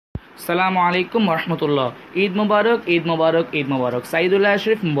সালামু আলাইকুম রহমতুল্লাহ। ঈদ মুবারক, ঈদ মুবারক, ঈদ মুবারক। সাইদুল্লাহ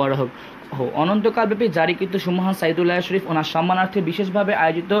শরীফ মুবারক হো। অনন্তকালব্যাপী জারিকৃত সুমহান সাইদুল্লাহ শরীফ ওনার সম্মানার্থে বিশেষভাবে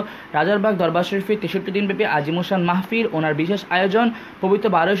আয়োজিত রাজারবাগ দরবার শরীফে 63 দিনব্যাপী আজিমুসান মাহফিল ওনার বিশেষ আয়োজন পবিত্র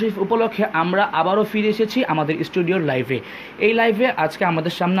 12 শরীফ উপলক্ষে আমরা আবারও ফিরে এসেছি আমাদের স্টুডিওর লাইভে। এই লাইভে আজকে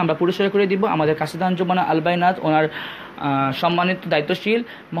আমাদের সামনে আমরা পরিচয় করে দিব আমাদের কাসিদান জুমানা আলবাইনাত ওনার সম্মানিত দায়িত্বশীল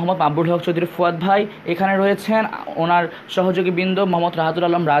মোহাম্মদ মাবরুল হক চৌধুরী ফুয়াদ ভাই। এখানে রয়েছেন ওনার সহযোগী বৃন্দ মোহাম্মদ রাহাতুল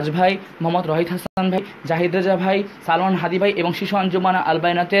আলম রাজ ভাই, মোহাম্মদ রহিত হাসান ভাই, জাহিদ রেজা ভাই, সালমান হাদি ভাই এবং শিশু আঞ্জুমানা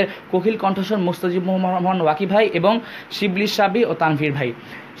আলবাইনাতের কোকিল কণ্ঠস্বর মুস্তাজিব মোহাম্মদ ওয়াকি ভাই এবং শিবলি সাবি ও তানভীর ভাই।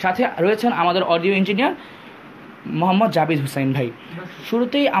 সাথে রয়েছেন আমাদের অডিও ইঞ্জিনিয়ার মোহাম্মদ জাবিদ হুসাইন ভাই।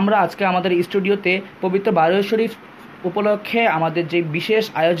 শুরুতেই আমরা আজকে আমাদের স্টুডিওতে পবিত্র 12 শরীফ উপলক্ষে আমাদের যে বিশেষ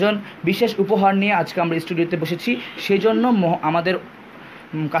আয়োজন, বিশেষ উপহার নিয়ে আজকে আমরা স্টুডিওতে বসেছি। সেই জন্য আমাদের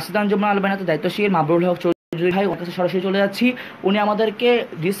কাসিদান জুমানা আলবাইনাতের দায়িত্বশীল মাবরুল হক চৌধুরী ভাই ওর কাছে সরাসরি চলে যাচ্ছি। উনি আমাদেরকে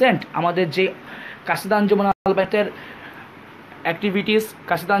রিসেন্ট আমাদের যে কাসিদান জুমানা আলবাইনাতের অ্যাক্টিভিটিস,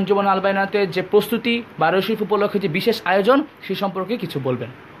 কাসিদান জুমানা আলবাইনাতের যে প্রস্তুতি, 12 শরীফ উপলক্ষে যে বিশেষ আয়োজন সে সম্পর্কে কিছু বলবেন।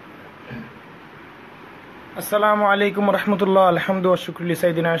 আসসালামু আলাইকুম রহমতুল্লাহ। আলহামদুলিল্লাহ, শুকরুল্লাহ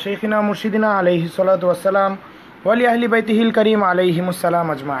সাইদিনা শেখিনা মুর্শিদিনা আলাইহি সালাতু ওয়াসসালাম ওয়ালি আহলি বাইতিহিল করিম আলাইহিমুসসালাম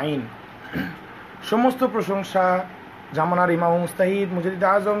আজমাইন। সমস্ত প্রশংসা জামানার ইমাম মুস্তাহিদ মুজাদ্দিদ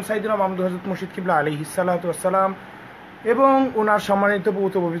আজম সাইদিনা মাহমুদ হযরত মুর্শিদ কিবলা আলাইহিস সালাতু ওয়াসসালাম এবং ওনার সম্মানিত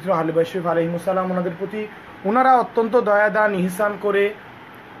পবিত্র আহলে বাইত শরীফ আলাইহিমুসসালাম ওনাদের প্রতি ওনারা অত্যন্ত দয়াদান ইহসান করে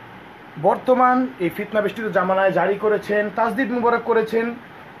বর্তমান এই ফিতনা বেষ্টিত জামানায় জারি করেছেন, তাজদিদ মুবারক করেছেন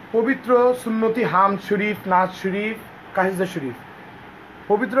পবিত্র সুন্নতি হামদ শরীফ, নাজ শরীফ, কাসিদা শরীফ।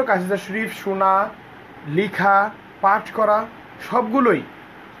 পবিত্র কাসিদা শরীফ শোনা, লিখা, পাঠ করা সবগুলোই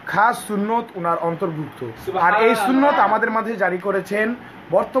খাস সুন্নত ওনার অন্তর্ভুক্ত। আর এই সুন্নত আমাদের মাঝে জারি করেছেন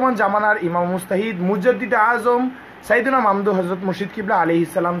বর্তমান জামানার ইমাম মুস্তাহিদ মুজাদ্দিদ আজম সাইয়েদনা মাহমুদ হযরত মুর্শিদ কিবলা আলাইহিস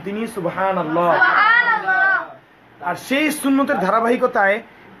সালাম, তিনি সুবহানাল্লাহ। আর সেই সুন্নতের ধারাবাহিকতায়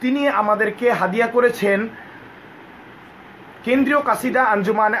তিনি আমাদেরকে হাদিয়া করেছেন কেন্দ্রীয় কাসিদা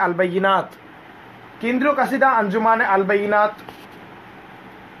আঞ্জুমান আলবাইনাত। কেন্দ্রীয় কাসিদা আঞ্জুমান আলবাইনাত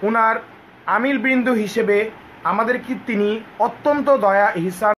ওনার আমিল বৃন্দ হিসেবে আমাদেরকে তিনি অত্যন্ত দয়া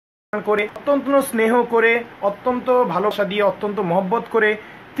ইহসান করে, অত্যন্ত স্নেহ করে, অত্যন্ত ভালোবাসা দিয়ে, অত্যন্ত মহব্বত করে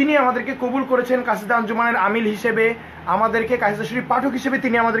তিনি আমাদেরকে কবুল করেছেন কাসিদা আঞ্জুমানের আমিল হিসেবে, আমাদেরকে কাসিদা শরীফ পাঠক হিসেবে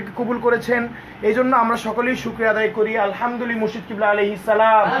তিনি আমাদেরকে কবুল করেছেন। এই জন্য আমরা সকলেই শুকরিয়া আদায় করি। আলহামদুলিল্লাহ মুর্শিদ কিবলা আলাইহিস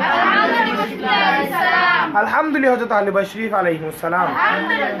সালাম, আলহামদুলিল্লাহ হযরত আহলে বাইত শরীফ আলাইহিমুস সালাম।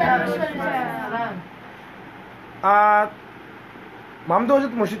 মাহমুদ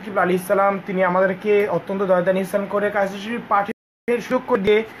হযরত মুর্শিদ কিবলা আলাইহিস সালাম তিনি আমাদেরকে অত্যন্ত দয়াদান ইহসান করে কাসিদা শরীফ পাঠের সুযোগ করে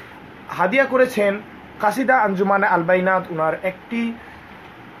দিয়ে হাদিয়া করেছেন কাসিদা আঞ্জুমান আলবাইনাত ওনার একটি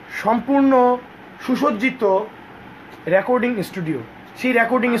সম্পূর্ণ সুসজ্জিত রেকর্ডিং স্টুডিও। সেই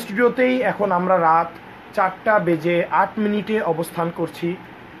রেকর্ডিং স্টুডিওতেই এখন আমরা রাত 4:08 অবস্থান করছি।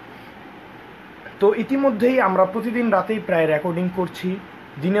 তো ইতিমধ্যেই আমরা প্রতিদিন রাতেই প্রায় রেকর্ডিং করছি,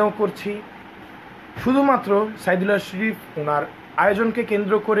 দিনেও করছি। শুধুমাত্র সাইদুল্লাহ শরীফ ওনার আয়োজনকে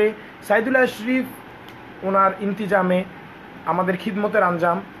কেন্দ্র করে, সাইদুল্লাহ শরীফ ওনার ইন্তিজামে আমাদের খিদমতের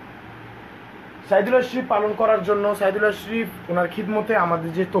আঞ্জাম, সাইদুল্লাহ শরীফ পালন করার জন্য সাইদুল্লাহ শরীফ ওনার খিদমতে আমাদের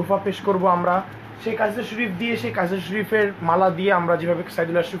যে তোহফা পেশ করব আমরা, সেই কাসিদা শরীফ দিয়ে, সেই কাসিদা শরীফের মালা দিয়ে আমরা যেভাবে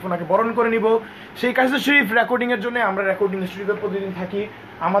সাইদুল্লাহ শরীফ ওনাকে বরণ করে নিব, সেই কাসিদা শরীফ রেকর্ডিংয়ের জন্য আমরা রেকর্ডিং স্টুডিওতে প্রতিদিন থাকি।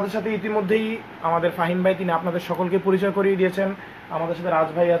 আমাদের সাথে ইতিমধ্যেই আমাদের ফাহিম ভাই তিনি আপনাদের সকলকে পরিচয় করিয়ে দিয়েছেন। আমাদের সাথে রাজ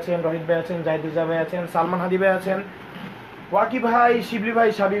ভাই আছেন, রহিত ভাই আছেন, জাহিদ রেজা ভাই আছেন, সালমান হাদি ভাই আছেন, ওয়াকি ভাই, শিবলি ভাই,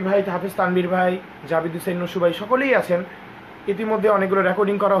 সাবি ভাই, হাফিজ তানভীর ভাই, জাবিদ হুসাইন নসু ভাই সকলেই আছেন। ইতিমধ্যে অনেকগুলো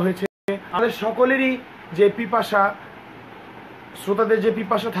রেকর্ডিং করা হয়েছে। আমাদের সকলেরই যে পিপাসা, শ্রোতাদের যে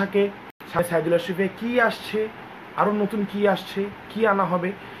পিপাসা থাকে সাইদুল্লাহ শরীফে কি আসছে, আরও নতুন কি আসছে, কি আনা হবে,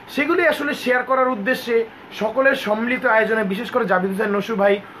 সেগুলি আসলে শেয়ার করার উদ্দেশ্যে সকলের সম্মিলিত আয়োজনে, বিশেষ করে জাবিদ হুসাইন নসু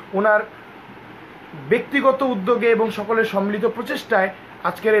ভাই ওনার ব্যক্তিগত উদ্যোগে এবং সকলের সম্মিলিত প্রচেষ্টায়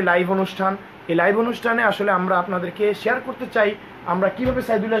আজকের এই লাইভ অনুষ্ঠান। এই লাইভ অনুষ্ঠানে আসলে আমরা আপনাদেরকে শেয়ার করতে চাই আমরা কিভাবে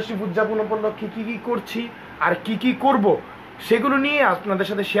সাইদুল্লাহ শরীফ উদযাপন উপলক্ষে কি কি করছি আর কি কি করব, সেগুলো নিয়ে আপনাদের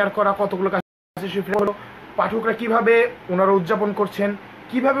সাথে শেয়ার করা। কতগুলো কাসিদা শরীফ পাঠকরা কিভাবে ওনারা উদযাপন করছেন,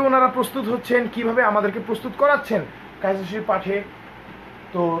 কিভাবে ওনারা প্রস্তুত হচ্ছেন, কিভাবে আমাদেরকে প্রস্তুত করাচ্ছেন কাসিদা শরীফ পাঠে।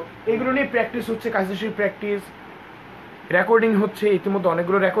 তো এগুলো নিয়ে প্র্যাকটিস হচ্ছে, কাসিদা শরীফ প্র্যাকটিস, রেকর্ডিং হচ্ছে। ইতিমধ্যে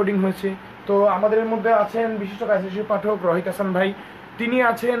অনেকগুলো রেকর্ডিং হয়েছে। তো আমাদের মধ্যে আছেন বিশিষ্ট কাসিদা শরীফ পাঠক রহিত হাসান ভাই, তিনি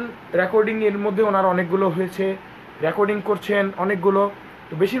আছেন রেকর্ডিং এর মধ্যে ওনার অনেকগুলো হয়েছে, রেকর্ডিং করছেন অনেকগুলো।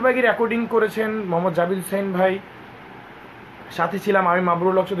 তো বেশিরভাগই রেকর্ডিং করেছেন মোহাম্মদ জাবিদ হুসাইন ভাই, সাথে ছিলাম আমি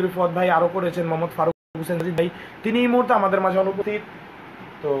মাবরুল হক চৌধুরী ফুয়াদ ভাই, আরও করেছেন মোহাম্মদ ফারুক হোসেন ভাই, তিনি এই মুহূর্তে আমাদের মাঝে অনুপস্থিত।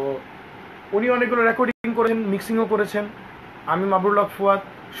 তো উনি অনেকগুলো রেকর্ডিং করেছেন, মিক্সিংও করেছেন। আমি মাবরুল হক ফুয়াদ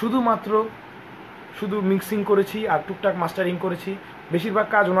শুধু মিক্সিং করেছি আর টুকটাক মাস্টারিং করেছি। বেশিরভাগ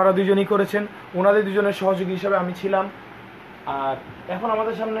কাজ ওনারা দুজনেই করেছেন। ওনাদের দুজনের সহযোগী হিসাবে আমি ছিলাম। আর এখন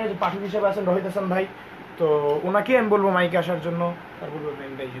আমাদের সামনে যে পাঠক হিসাবে আছেন রহিত হাসান ভাই, তো ওনাকে আমি বলবো মাইকে আসার জন্য, তারপর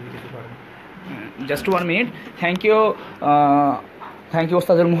যদি কিছু করেন। Just 1 minute. Thank you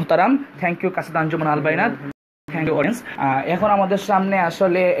ওস্তাদুল মুহতারাম, thank you কাসিদ Anjuman আলবাইনাত, thank you audience. এখন আমাদের সামনে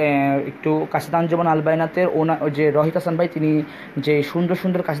আসলে একটু কাসিদ আঞ্জুমান আলবাইনাতের যে রহিত হাসান ভাই, তিনি যে সুন্দর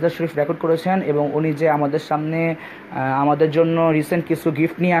সুন্দর কাসিদা শরীফ রেকর্ড করেছেন এবং উনি যে আমাদের সামনে আমাদের জন্য রিসেন্ট কিছু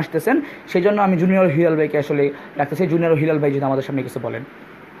গিফট নিয়ে আসতেছেন, সেই জন্য আমি জুনিয়র হিলাল ভাইকে আসলে রাখতেছি। জুনিয়র হিলাল ভাই যদি আমাদের সামনে কিছু বলেন।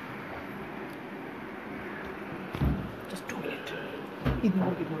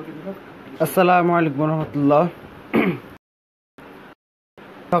 আসসালামু আলাইকুম রহমতুল্লাহ।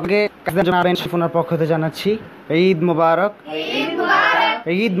 সকলকে কাসিদ আঞ্জুমান শিফুনার পক্ষ থেকে জানাচ্ছি ঈদ মুবারক,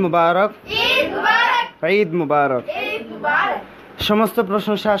 ঈদ মুবারক, ঈদ মুবারক। সমস্ত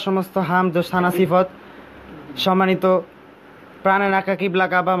প্রশংসা, সমস্ত হামদ ও সানা সিফত সম্মানিত প্রাণের আকা কিবলা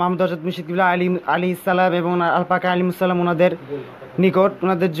কাবা মাহমুদ হযরত মুর্শিদ কিবলা আলী ইসলাম এবং আলপাকা আলিমুসাল্লাম ওনাদের নিকট,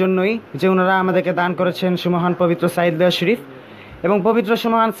 ওনাদের জন্যই যে ওনারা আমাদেরকে দান করেছেন সুমহান পবিত্র সাইদুল্লাহ শরীফ, এবং পবিত্র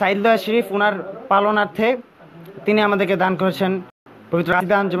সুমহান সাইদুল্লাহ শরীফ ওনার পালনার্থে তিনি আমাদেরকে দান করেছেন পবিত্র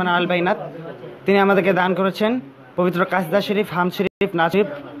কাসিদা আঞ্জুমান আলবাইনাত। তিনি আমাদেরকে দান করেছেন পবিত্র কাসিদা শরীফ, হাম শরীফ, নাজ শরীফ,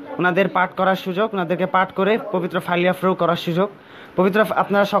 ওনাদের পাঠ করার সুযোগ, ওনাদেরকে পাঠ করে পবিত্র ফালিয়া ফ্রো করার সুযোগ। পবিত্র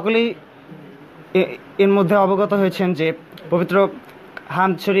আপনারা সকলেই এর মধ্যে অবগত হয়েছেন যে পবিত্র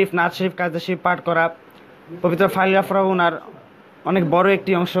হাম শরীফ, নাজ শরীফ, কাসিদা শরীফ পাঠ করা, পবিত্র ফালিয়া ফ্রো ওনার অনেক বড়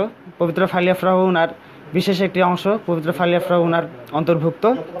একটি অংশ, পবিত্র ফালিয়া ফ্রো ওনার বিশেষ একটি অংশ, পবিত্র ফালিয়া ফ্রো ওনার অন্তর্ভুক্ত।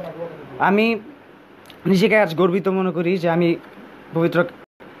 আমি নিজেকে আজ গর্বিত মনে করি যে আমি পবিত্র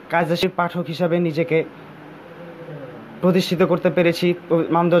কাসিদা শরীফ পাঠক হিসাবে নিজেকে প্রতিষ্ঠিত করতে পেরেছি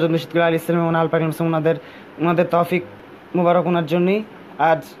মাহমুদ হযরত মুর্শিদ কিবলা আলী ইসলাম এবং আলপাক ওনাদের তৌফিক মুবারক ওনার জন্যই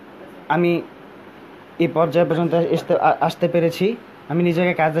আজ আমি এই পর্যায় পর্যন্ত আসতে পেরেছি। আমি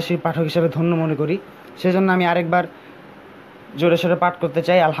নিজেকে কাসিদা শরীফ পাঠক হিসাবে ধন্য মনে করি। সেজন্য আমি আরেকবার জোরে সোরে পাঠ করতে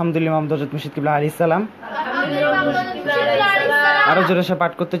চাই আলহামদুলিল্লাহ মাহমুদ হযরত মুর্শিদ কিবলা আলী ইসলাম। আরো জোরে সোরে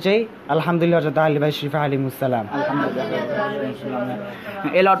পাঠ করতে চাই আলহামদুলিল্লাহ হযরত আলী ভাই শরীফ আলিমুসালাম।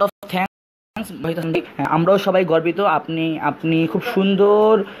 এ লট অফ থ্যাঙ্কস। আমরাও সবাই গর্বিত। আপনি খুব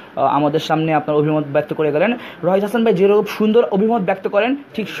সুন্দর আমাদের সামনে আপনার অভিমত ব্যক্ত করে গেলেন। রহিত হাসান ভাই যেরকম সুন্দর অভিমত ব্যক্ত করেন,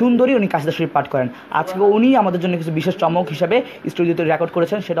 ঠিক সুন্দরই উনি কাসিদা শরীফ পাঠ করেন। আজকে উনি আমাদের জন্য কিছু বিশেষ চমক হিসাবে স্টুডিওতে রেকর্ড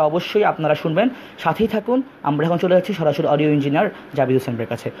করেছেন, সেটা অবশ্যই আপনারা শুনবেন। সাথেই থাকুন। আমরা এখন চলে যাচ্ছি সরাসরি অডিও ইঞ্জিনিয়ার জাবিদ হোসেনের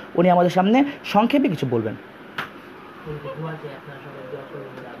কাছে। উনি আমাদের সামনে সংক্ষেপে কিছু বলবেন।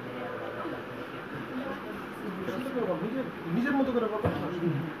 নিজের মতো করে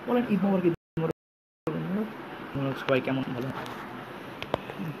বলেন ঈদ মোবারক। সবাই কেমন? ভালো।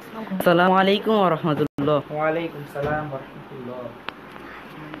 আসসালামু আলাইকুম ওয়া রাহমাতুল্লাহ। ওয়া আলাইকুম সালাম ওয়া রাহমাতুল্লাহ।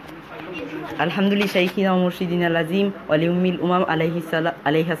 আলহামদুলিল্লাহ শাইখিনা ওয়া মুরশিদিনা আল-আযীম ওয়া লি উম্মিল উমাম আলাইহিস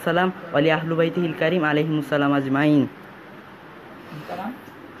সালাম ওয়া লি আহলি বাইতিহিল কারীম আলাইহিমুস সালাম আজমাইন।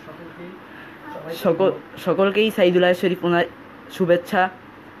 সকলকেই সাইদুল্লাহ শরীফ ওনার শুভেচ্ছা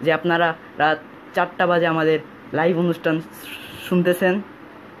যে আপনারা রাত 4টা বাজে আমাদের লাইভ অনুষ্ঠান শুনতেছেন।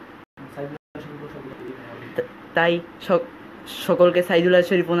 তাই সকলকে সাইদুল্লাহ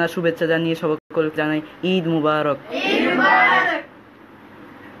শরীফ ওনার শুভেচ্ছা জানিয়ে সকলকে জানাই ঈদ মুবারক।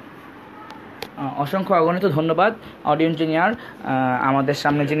 অসংখ্য অগণিত ধন্যবাদ অডিও ইঞ্জিনিয়ার। আমাদের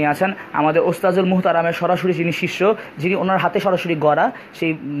সামনে যিনি আছেন আমাদের ওস্তাজুল মুহতারামের সরাসরি যিনি শিষ্য, যিনি ওনার হাতে সরাসরি গড়া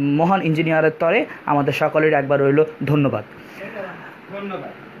সেই মহান ইঞ্জিনিয়ারের তরে আমাদের সকলের একবার রইল ধন্যবাদ।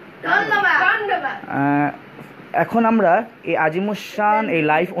 এখন আমরা এই আজিমুসান এই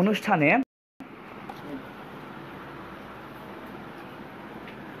লাইভ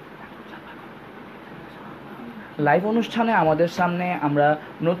অনুষ্ঠানে আমাদের সামনে আমরা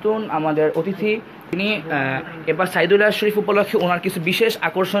নতুন আমাদের অতিথি, তিনি এবার সাইদুল্লাহ শরীফ উপলক্ষে ওনার কিছু বিশেষ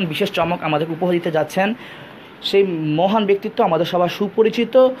আকর্ষণ, বিশেষ চমক আমাদের উপহার দিতে যাচ্ছেন। সেই মহান ব্যক্তিত্ব আমাদের সবার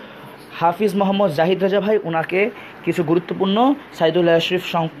সুপরিচিত হাফিজ মোহাম্মদ জাহিদ রাজা ভাই ওনাকে কিছু গুরুত্বপূর্ণ সাইদুল্লাহ শরীফ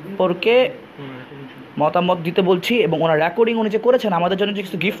সম্পর্কে মতামত দিতে বলছি, এবং ওনার রেকর্ডিং উনি যে করেছেন আমাদের জন্য যে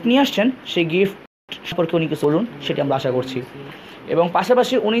কিছু গিফট নিয়ে আসছেন, সেই গিফট সম্পর্কে উনি কিছু বলুন, সেটি আমরা আশা করছি। এবং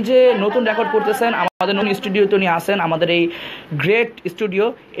পাশাপাশি উনি যে নতুন রেকর্ড করতেছেন আমাদের নতুন স্টুডিওতে উনি আসেন, আমাদের এই গ্রেট স্টুডিও,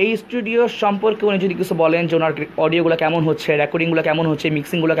 এই স্টুডিও সম্পর্কে উনি যদি কিছু বলেন যে ওনার অডিওগুলো কেমন হচ্ছে, রেকর্ডিংগুলো কেমন হচ্ছে,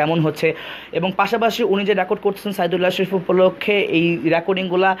 মিক্সিংগুলো কেমন হচ্ছে, এবং পাশাপাশি উনি যে রেকর্ড করতেছেন সাইদুল্লাহ শরীফ উপলক্ষে এই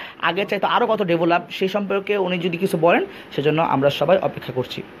রেকর্ডিংগুলো আগের চাইতে আরও কত ডেভেলপ, সেই সম্পর্কে উনি যদি কিছু বলেন, সেজন্য আমরা সবাই অপেক্ষা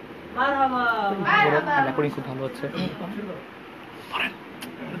করছি। রেকর্ডিং খুব ভালো হচ্ছে।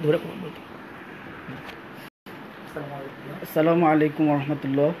 আসসালামু আলাইকুম ওয়া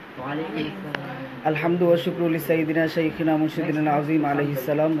রাহমাতুল্লাহ। আলহামদু ওয়া শুকরু লিসাইয়্যিদিনা শাইখিনা মুর্শিদিনা আযীম আলাইহিস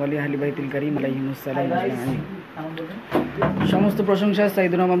সালাম ওয়া লি আহলি বাইতিল কারীম আলাইহিমুস সালাম আজমাইন। সমস্ত প্রশংসা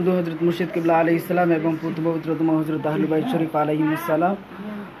সাইয়্যিদুনা মামদুহ হযরত মুর্শিদ কিবলা আলাইহিস সালাম এবং পুত্র পবিত্রতম হযরত আহলে বাইত শরীফ আলাইহিমুস সালাম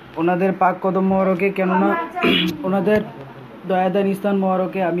ওনাদের পাক কদম মোবারকে, কেননা ওনাদের দয়াদান স্থান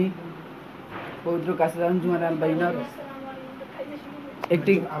মোবারকে আমি পবিত্র কাসিদ আঞ্জুমান আল বাইনাত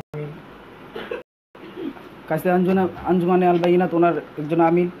একটি কাসিদ আঞ্জুমানে আল বাইনাত ওনার একজন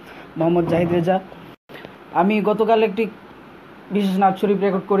আমির মোহাম্মদ জাহিদ রেজা। আমি গতকাল একটি বিশেষ নাচ শরীফ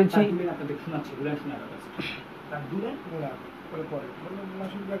রেকর্ড করেছি,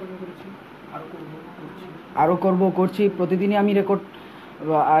 আরও করছি প্রতিদিনই আমি রেকর্ড।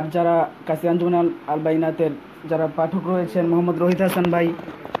 আর যারা কাসিদ আঞ্জুমান আল বাইনাতের যারা পাঠক রয়েছেন, মোহাম্মদ রোহিত হাসান ভাই,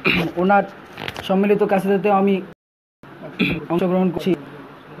 ওনার সম্মিলিত কাসিদাতেও আমি অংশগ্রহণ করছি।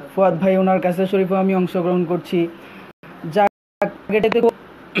 ফুয়াদ ভাই ওনার কাসিদা শরীফেও আমি অংশগ্রহণ করছি। যা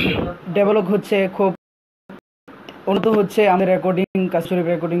ডেভেলপ হচ্ছে, খুব উন্নত হচ্ছে আমাদের রেকর্ডিং, কাসিদা শরীফ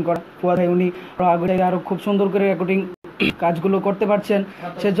রেকর্ডিং করা। ফুয়াদ ভাই উনি আরও খুব সুন্দর করে রেকর্ডিং কাজগুলো করতে পারছেন,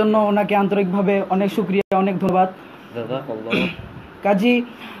 সেজন্য ওনাকে আন্তরিকভাবে অনেক শুকরিয়া, অনেক ধন্যবাদ। কাজী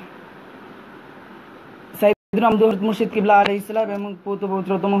সাইয়্যিদুনা মামদুহ মুর্শিদ কিবলা আলাইহিস সালাম এবং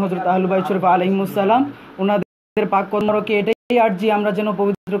পবিত্রতম হযরত আহলে বাইত শরীফ আলাইহিমুস সালাম ওনাদের পাক কর্মরকে এটাই আরজি আমরা যেন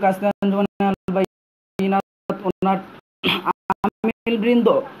পবিত্র কাসিদ আঞ্জুমান আল বাইনাত ওনার আমিল বৃন্দ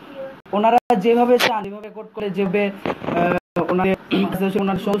ওনারা যেভাবে চান, যেভাবে রেকর্ড করে, যেভাবে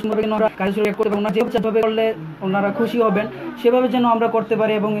যেভাবে করলে ওনারা খুশি হবেন, সেভাবে যেন আমরা করতে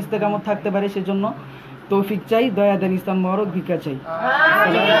পারি এবং ইস্তেকামত থাকতে পারি, সেজন্য তৌফিক চাই, দয়া দেন, ইসলাম মোবারক, ভিক্ষা চাই।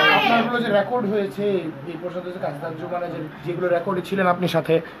 আপনারগুলো যে রেকর্ড হয়েছে এই পর্যন্ত, যে কাসিদ আঞ্জুমানে যেগুলো রেকর্ডে ছিলেন আপনি,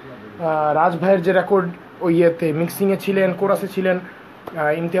 সাথে রাজ ভাইয়ের যে রেকর্ড ওই ইয়েতে মিক্সিংয়ে ছিলেন, কোরাসে ছিলেন,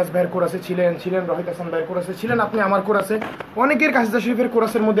 ইমতিয়াজ ভাইয়ের কোরাসে ছিলেন রহিত হাসান ভাইয়ের কোরাসে ছিলেন, আপনি আমার কোরাসে, অনেকের কাসিদা শরীফের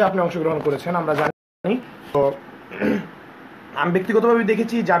কোরাসের মধ্যে আপনি অংশগ্রহণ করেছেন, আমরা জানি। তো আমি ব্যক্তিগতভাবে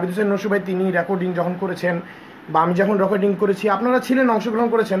দেখেছি জাবিদ হোসেন নসু ভাই তিনি রেকর্ডিং যখন করেছেন বা আমি যখন রেকর্ডিং করেছি, আপনারা ছিলেন, অংশগ্রহণ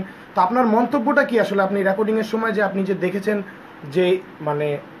করেছেন। তো আপনার মন্তব্যটা কি আসলে আপনি রেকর্ডিংয়ের সময় যে আপনি যে দেখেছেন, যে মানে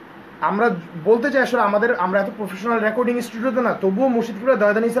আমরা বলতে চাই আসলে আমরা এত প্রফেশনাল রেকর্ডিং স্টুডিওতে না, তবুও মুর্শিদ কিবলা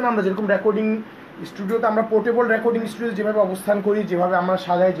দয়াদান ইসলাম আমরা যেরকম রেকর্ডিং স্টুডিওতে আমরা পোর্টেবল রেকর্ডিং স্টুডিও যেভাবে অবস্থান করি, যেভাবে আমরা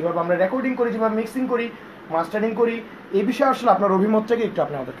সাজাই, যেভাবে আমরা রেকর্ডিং করি, যেভাবে মিক্সিং করি, মাস্টারিং করি, এই বিষয়ে আসলে আপনার অভিমতটাকে একটু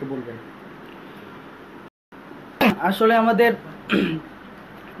আপনি আমাদেরকে বলবেন। আসলে আমাদের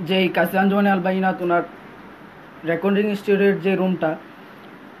যে কাসিদ আঞ্জুমান আল বাইনাত ওনার রেকর্ডিং স্টুডিওর যে রুমটা,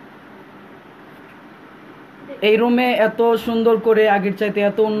 এই রুমে এত সুন্দর করে আগের চাইতে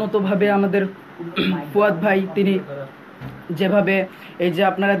এত উন্নতভাবে আমাদের ফুয়াদ ভাই তিনি যেভাবে, এই যে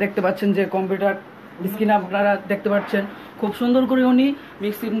আপনারা দেখতে পাচ্ছেন যে কম্পিউটার স্ক্রিনে আপনারা দেখতে পাচ্ছেন, খুব সুন্দর করে উনি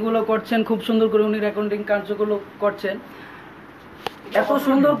মিক্সিংগুলো করছেন, খুব সুন্দর করে উনি রেকর্ডিং কার্যগুলো করছেন। এত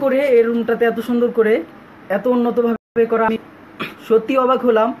সুন্দর করে এই রুমটাতে এত সুন্দর করে এত উন্নতভাবে করা, আমি সত্যি অবাক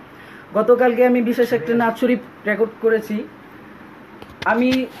হলাম। গতকালকে আমি বিশেষ একটা নাচ শরীফ রেকর্ড করেছি। আমি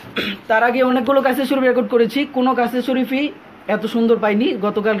তার আগে অনেকগুলো কাসিদা শরীফ রেকর্ড করেছি, কোনো কাসিদা শরীফই এত সুন্দর পাইনি।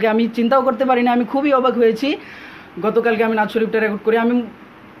 গতকালকে আমি চিন্তাও করতে পারিনি, আমি খুবই অবাক হয়েছি। গতকালকে আমি নাচ শরীফটা রেকর্ড করি, আমি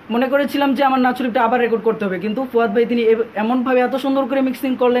মনে করেছিলাম যে আমার নাচ শরীফটা আবার রেকর্ড করতে হবে, কিন্তু ফুয়াদ ভাই তিনি এমনভাবে এত সুন্দর করে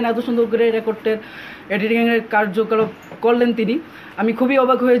মিক্সিং করলেন, এত সুন্দর করে রেকর্ডের এডিটিংয়ের কার্যকলাপ করলেন তিনি, আমি খুবই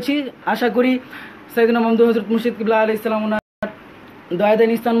অবাক হয়েছি। আশা করি সাইয়্যিদুনা মামদুহ হযরত মুর্শিদ কিবলা আলাইহিস সালাম ওনার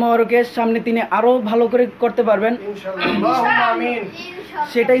দয়াদান ইসলাম মোবারকের সামনে তিনি আরো ভালো করে করতে পারবেন,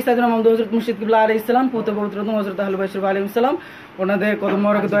 সেটাই সাইয়্যিদুনা মামদুহ হযরত মুর্শিদ কিবলা আলাইহিস সালাম পুত্র পবিত্রতম হযরত আহলে বাইত শরীফ আলাইহিস সালাম ওনাদের কদম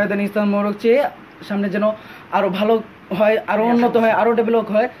মোবারক দয়াদান ইসলাম মোবারক চেয়ে সামনে যেন আরো ভালো হয়, আরো উন্নত হয়, আরো ডেভেলপ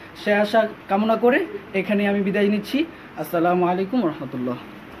হয়, সে আশা কামনা করে এখানে আমি বিদায় নিচ্ছি। আসসালামু আলাইকুম ওয়া রাহমাতুল্লাহ।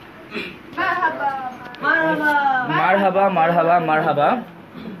 মারহাবা মারহাবা মারহাবা।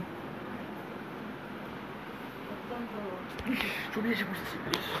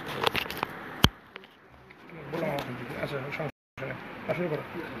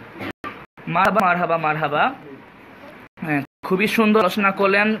 মারহাবা মারহাবা মারহাবা। খুবই সুন্দর আলোচনা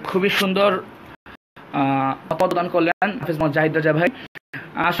করলেন, খুবই সুন্দর অবদান করলেন হাফেজ মোহাম্মদ জাহিদ রেজা ভাই।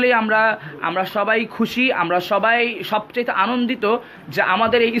 আসলে আমরা সবাই খুশি, আমরা সবাই সবচেয়ে আনন্দিত যে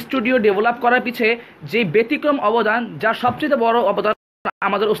আমাদের এই স্টুডিও ডেভেলপ করার পিছে যে ব্যতিক্রম অবদান, যার সবচেয়ে বড় অবদান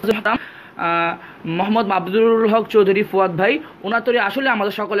আমাদের উস্তাদ মোহাম্মদ মাবদুল হক চৌধুরী ফুয়াদ ভাই, ওনার তৈরি আসলে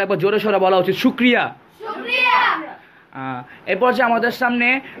আমাদের সকলে একবার জোরে সোরে বলা উচিত শুকরিয়া। এরপর যে আমাদের সামনে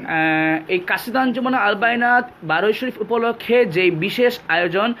এই কাসিদা আঞ্জুমান আল বাইনাত 12 শরীফ উপলক্ষে যে বিশেষ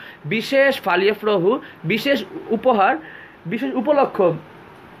আয়োজন, বিশেষ ফালিয়া প্রভু, বিশেষ উপহার, বিশেষ উপলক্ষ,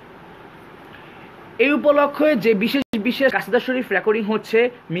 এই উপলক্ষে যে বিশেষ বিশেষ কাসিদা শরীফ রেকর্ডিং হচ্ছে,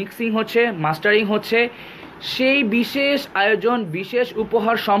 মিক্সিং হচ্ছে, মাস্টারিং হচ্ছে, সেই বিশেষ আয়োজন, বিশেষ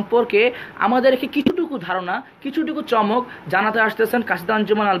উপহার সম্পর্কে আমাদেরকে কিছুটুকু ধারণা, কিছুটুকু চমক জানাতে আসতেছেন কাসিদা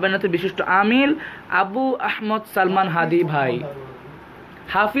আঞ্জুমান আলবায়নাতের বিশিষ্ট আমিল আবু আহমদ সালমান হাদি ভাই,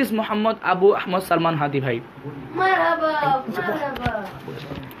 হাফিজ মোহাম্মদ আবু আহমদ সালমান হাদি ভাই।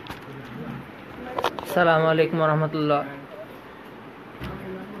 আসসালামু আলাইকুম রহমতুল্লাহ।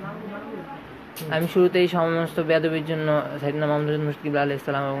 আমি শুরুতেই সমস্ত বেয়াদবির জন্য সাইয়েদনা মুহাম্মদ মুশকিল আলাইহিস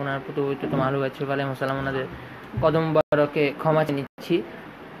সালাম এবং ওনার পবিত্রতম আলু বাচ্চু আলাইহিস সালাম ওনাদের কদম মুবারকে ক্ষমা চেয়ে নিচ্ছি।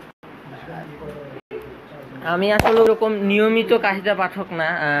 আমি আসলে ওরকম নিয়মিত কাসিদা পাঠক না,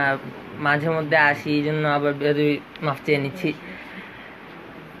 মাঝে মধ্যে আসি, এই জন্য আবার বেয়াদবি মাফ চেয়ে নিচ্ছি।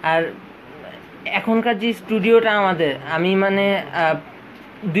 আর এখনকার যে স্টুডিওটা আমাদের, আমি মানে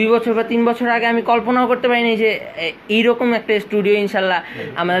 2 বছর বা 3 বছর আগে আমি কল্পনাও করতে পারিনি যে এইরকম একটা স্টুডিও ইনশাল্লাহ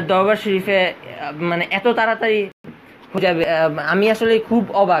আমাদের দরবার শরীফে মানে এত তাড়াতাড়ি হয়ে যাবে। আমি আসলে খুব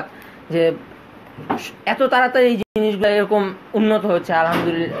অবাক যে এত তাড়াতাড়ি এই জিনিসগুলো এরকম উন্নত হচ্ছে।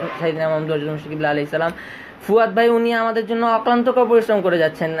 আলহামদুলিল্লাহ, সাইয়েদনা মুহাম্মদ মুশকিল আলাইহিস সালাম ফুয়াদ ভাই উনি আমাদের জন্য অক্লান্তকর পরিশ্রম করে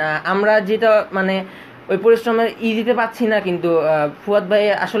যাচ্ছেন। আমরা যেটা মানে ওই পরিশ্রমের দিতে পাচ্ছি না, কিন্তু ফুয়াদ ভাই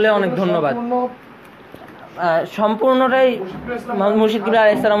আসলে অনেক ধন্যবাদ। সম্পূর্ণটাই মুর্শিদ কিবলা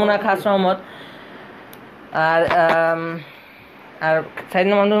আলাইহিস সালাম ওনার খাস রহমত। আর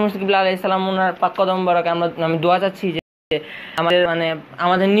সাইয়েদনা মুহাম্মদ মুর্শিদ কিবলা আলাইহিস সালাম ওনার পাক কদম মুবারক আমি দোয়া চাচ্ছি যে আমাদের মানে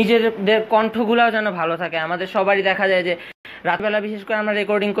আমাদের নিজেদের কণ্ঠগুলাও যেন ভালো থাকে। আমাদের সবারই দেখা যায় যে রাতবেলা বিশেষ করে আমরা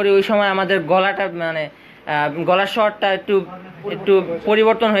রেকর্ডিং করি, ওই সময় আমাদের গলাটা মানে গলার স্বরটা একটু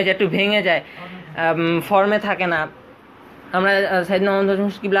পরিবর্তন হয়ে যায়, একটু ভেঙে যায়, ফর্মে থাকে না। আমরা সাইয়েদনা মুহাম্মদ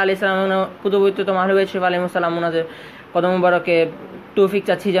মুশকিল কিবলা আলাইহিস সালাম পবিত্রতম আহলে বাইত শরীফ আলাইহিস সালাম ওনাদের কদম মুবারকে তৌফিক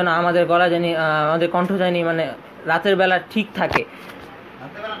চাচ্ছি যেন আমাদের গলা জানি, আমাদের কণ্ঠ জানি মানে রাতের বেলা ঠিক থাকে,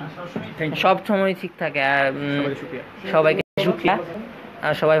 সব সময় ঠিক থাকে। আর সবাইকে শুকরিয়া,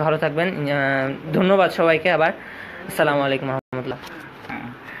 আর সবাই ভালো থাকবেন। ধন্যবাদ সবাইকে আবার। আসসালামু আলাইকুম রহমতুল্লাহ।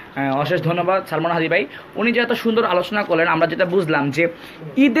 অশেষ ধন্যবাদ সালমান হাদি ভাই। উনি যে এত সুন্দর আলোচনা করলেন, আমরা যেটা বুঝলাম যে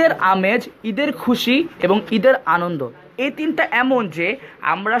ঈদের আমেজ, ঈদের খুশি এবং ঈদের আনন্দ, এই তিনটা এমন যে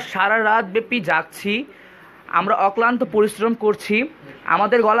আমরা সারা রাত ব্যাপী জাগছি, আমরা অক্লান্ত পরিশ্রম করছি,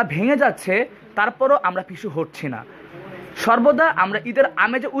 আমাদের গলা ভেঙে যাচ্ছে, তারপরও আমরা পিছু হটছি না। সর্বদা আমরা ঈদের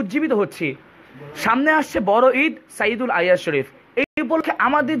আমেজে উজ্জীবিত হচ্ছি। সামনে আসছে বড় ঈদ সাইদুল আইয়াজ শরীফ। এই উপলক্ষে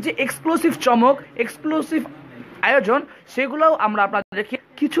আমাদের যে এক্সক্লুসিভ চমক, এক্সক্লুসিভ আয়োজন, সেগুলোও আমরা আপনাদেরকে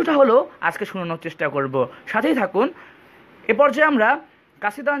কিছুটা হলেও আজকে শোনানোর চেষ্টা করব। সাথেই থাকুন। এ পর্যায়ে আমরা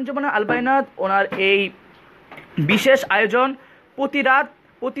কাসিদা আঞ্জুমান আলবায়নাত ওনার এই বিশেষ আয়োজন, প্রতি রাত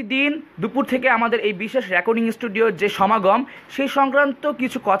প্রতিদিন দুপুর থেকে আমাদের এই বিশেষ রেকর্ডিং স্টুডিওর যে সমাগম, সেই সংক্রান্ত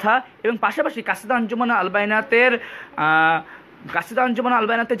কিছু কথা এবং পাশাপাশি কাসিদা আঞ্জুমান আলবায়নাতের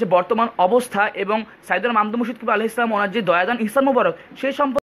যে বর্তমান অবস্থা এবং সাইয়েদনা মুহাম্মদ মুর্শিদ কিবলা আলাইহিস সালাম ওনার যে দয়াদান ইহসান মুবারক, সেই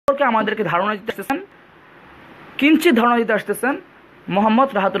সম্পর্কে আমাদেরকে ধারণা দিতে আসতেছেন, কিঞ্চিত ধারণা দিতে আসতেছেন মোহাম্মদ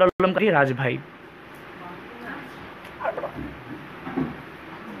রাহাতুল আলম কারি রাজ ভাই।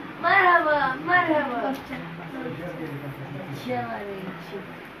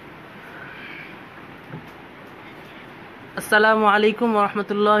 আসসালামু আলাইকুম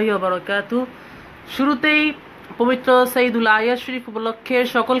রহমতুল্লাহি ওয়া বারাকাতুহু। শুরুতেই পবিত্র সাইদুল আইয়াজ শরীফ উপলক্ষে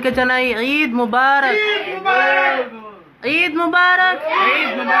সকলকে জানাই ঈদ মুবারক, ঈদ মুবারক,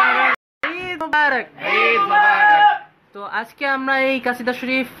 ঈদ মুবারক, ঈদ মুবারক, ঈদ মুবারক। তো আজকে আমরা এই কাসিদা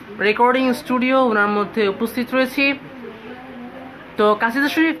শরীফ রেকর্ডিং স্টুডিও ওনার মধ্যে উপস্থিত রয়েছি। তো কাসিদা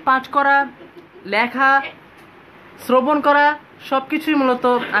শরীফ পাঠ করা, লেখা, শ্রবণ করা সবকিছুই মূলত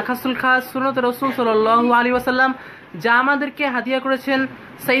আখাসুল খাস সুন্নত রাসূল সাল্লাল্লাহু আলাইহি ওয়াসাল্লাম যা আমাদেরকে হাদিয়া করেছেন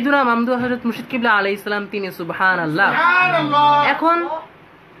সাইয়েদনা মুহাম্মদ হযরত মুর্শিদ কিবলা আলাইহিস সালাম, তিনি সুবহানাল্লাহ। এখন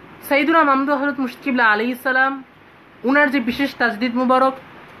সাইয়েদনা মুহাম্মদ হযরত মুর্শিদ কিবলা আলাইহিস সালাম উনার যে বিশেষ তাজদিদ মুবারক,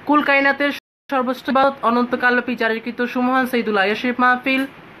 কুল কায়নাতের সর্বোচ্চ অনন্তকালব্যাপী জারিকৃত সুমহান সাইদুল আইয়াজ শরীফ মাহফিল।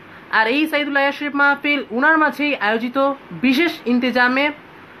 আর এই সাইদুল আইয়াজ শরীফ মাহফিল উনার মাঝেই আয়োজিত বিশেষ ইন্তেজামে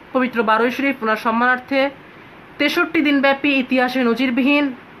পবিত্র 12 শরীফ উনার সম্মানার্থে 63 দিন ব্যাপী ইতিহাসে নজিরবিহীন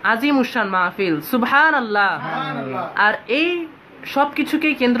আজিম উশান মাহফিল, সুবহানাল্লাহ। আর এই সব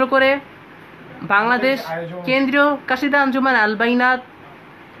কিছুকেই কেন্দ্র করে বাংলাদেশ কেন্দ্রীয় কাসিদা আঞ্জুমান আলবায়নাত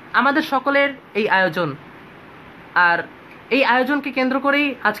আমাদের সকলের এই আয়োজন। আর এই আয়োজনকে কেন্দ্র করেই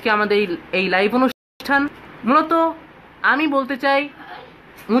আজকে আমাদের এই লাইভ অনুষ্ঠান। মূলত আমি বলতে চাই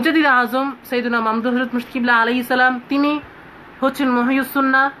মুজাদ্দিদ আজম সাইয়েদনা মুহাম্মদ হযরত মুর্শিদ কিবলা আলাইহিস সালাম, তিনি হচ্ছেন মুহইয়ুস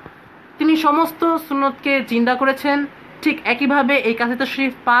সুন্নাহ, তিনি সমস্ত সুন্নতকে জিন্দা করেছেন। ঠিক একইভাবে এই কাসিদা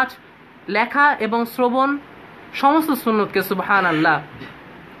শরীফ পাঠ, লেখা এবং শ্রবণ সমস্ত সুন্নতকে, সুবহানাল্লাহ।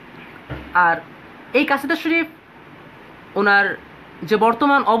 আর এই কাসিদা শরীফ ওনার যে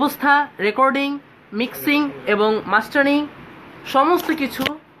বর্তমান অবস্থা, রেকর্ডিং, মিক্সিং এবং মাস্টারিং সমস্ত কিছু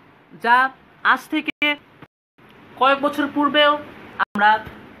যা আজ থেকে কয়েক বছর পূর্বেও আমরা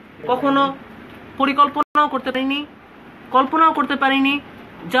কখনো কল্পনাও করতে পারিনি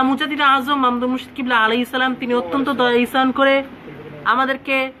যা মুজাদ্দিদ আজম মামদুদ মুর্শিদ কিবলা আলাইহিস সালাম তিনি অত্যন্ত দয়া ইহসান করে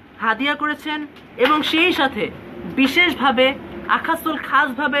আমাদেরকে হাদিয়া করেছেন এবং সেই সাথে বিশেষভাবে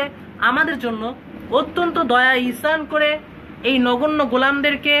খাসভাবে আমাদের জন্য অত্যন্ত দয়া ইহসান করে এই নগণ্য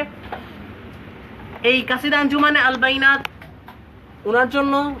গোলামদেরকে এই কাসিদা আঞ্জুমানে আল বাইনাত ওনার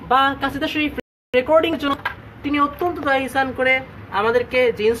জন্য বা কাসিদা শরীফ রেকর্ডিং জন্য তিনি অত্যন্ত দয়া ইহসান করে আমাদেরকে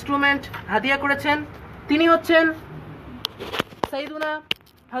যে ইনস্ট্রুমেন্ট হাদিয়া করেছেন তিনি হচ্ছেন সাইয়্যিদুনা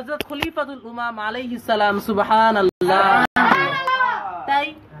হযরত খলিফাতুল উমাম আলাইহিস সালাম। সুবহানাল্লাহ। তাই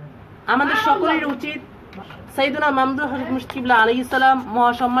আমাদের সকলের উচিত সাইয়্যিদুনা মামদুহ হযরত মুর্শিদ কিবলা আলাইহিস সালাম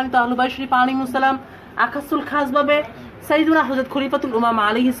মহাসম্মানিত আহলে বাইত শরীফ আলাইহিমুস সালাম আখাসুল খাসভাবে সাইয়্যিদুনা হযরত খলিফাতুল উমাম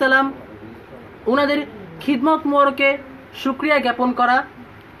আলাইহিস সালাম ওনাদের খিদমত মোবারকে শুকরিয়া জ্ঞাপন করা।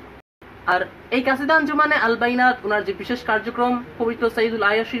 আর এই কাসিদা আঞ্জুমানে আল বাইনাত ওনার যে বিশেষ কার্যক্রম পবিত্র সাইদুল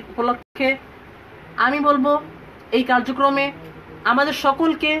আয়া শরীফ উপলক্ষে আমি বলবো এই কার্যক্রমে আমাদের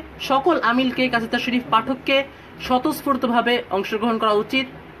সকল আমিলকে কাসিদা শরীফ পাঠককে স্বতঃস্ফূর্তভাবে অংশগ্রহণ করা উচিত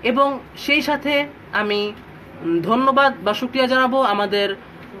এবং সেই সাথে আমি ধন্যবাদ বা শুকরিয়া জানাবো আমাদের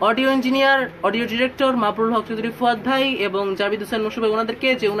audio engineer audio director মাবরুল Haque Chowdhury Fuad ভাই এবং জাবিদ হোসেন নসু ভাই ওনাদেরকে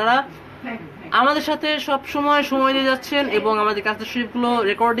যে ওনারা আমাদের সাথে সব সময় দিয়ে যাচ্ছেন এবং আমাদের কাসিদা শরীফগুলো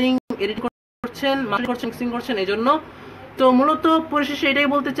রেকর্ডিং এডিট করছেন মিক্সিং করছেন এই জন্য। তো মূলত পরিশেষে এটাই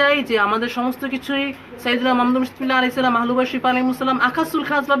বলতে চাই যে আমাদের সমস্ত কিছুই সাইয়্যিদুনা মামদুদ মুর্শিদ কিবলা আলাইহিস সালাম আহলে বাইত শরীফ আলাইহিমুস সালাম আখাসুল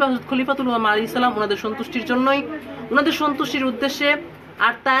খাসভাবে হযরত খলিফাতুল উমাম আলাইহিস সালাম ওনাদের সন্তুষ্টির জন্যই ওনাদের সন্তুষ্টির উদ্দেশ্যে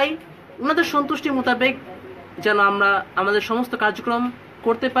আর তাই ওনাদের সন্তুষ্টি মোতাবেক যেন আমরা আমাদের সমস্ত কার্যক্রম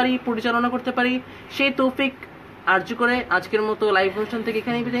করতে পারি পরিচালনা করতে পারি সেই তৌফিক আরজ করে আজকের মতো লাইভ অনুষ্ঠান থেকে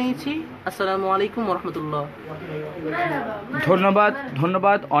এখানেই বিদায় নিচ্ছি। আসসালামু আলাইকুম ওয়া রাহমাতুল্লাহ।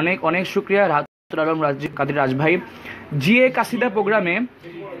 ধন্যবাদ অনেক শুকরিয়া রাহাতুল আলম কাদের রাজ ভাই। জিএ কাসিদা প্রোগ্রামে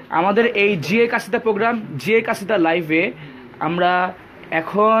আমাদের এই জিএ কাসিদা লাইভে আমরা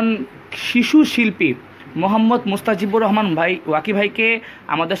এখন শিশু শিল্পী মোহাম্মদ মুস্তাজিবুর রহমান ভাই ওয়াকি ভাইকে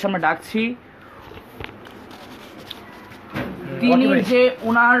আমাদের সামনে ডাকছি। তিনি যে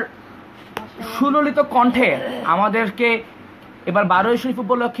ওনার সুললিত কণ্ঠে আমাদেরকে এবার 12 শরীফ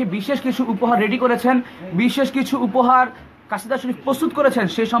উপলক্ষে বিশেষ কিছু উপহার রেডি করেছেন, বিশেষ কিছু উপহার কাসিদা শরীফ প্রস্তুত করেছেন,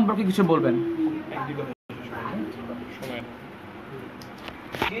 সে সম্পর্কে কিছু বলবেন।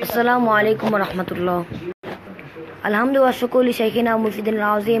 আসসালামু আলাইকুম ওয়া রাহমাতুল্লাহ। আলহামদুলিল্লাহ ওয়া শুকরু লি শাইখিনা মুফিদুল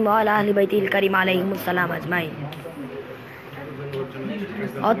আযীম ওয়া আলা আহলি বাইতিল কারীম আলাইহিমুস সালাম আজমাইন।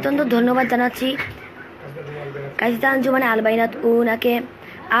 অত্যন্ত ধন্যবাদ জানাচ্ছি কাসিদা আঞ্জুমানে আল বাইনাত উনাকে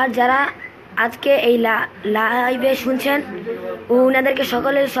আর যারা আজকে এই লাইভে শুনছেন উনাদেরকে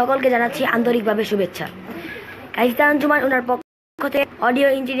সকলকে জানাচ্ছি আন্তরিকভাবে শুভেচ্ছা। কাসিদা আঞ্জুমান ওনার পক্ষ থেকে অডিও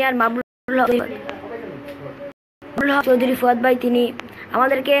ইঞ্জিনিয়ার মাবরুল হক চৌধুরী ফুয়াদ ভাই তিনি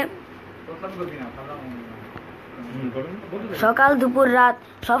আমাদেরকে সকাল দুপুর রাত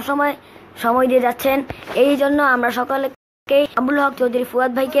সব সময় দিয়ে যাচ্ছেন। এই জন্য আমরা সকলকে মাবরুল হক চৌধুরী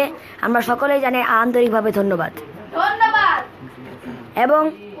ফুয়াদ ভাইকে আমরা সকলেই জানাই আন্তরিকভাবে ধন্যবাদ। এবং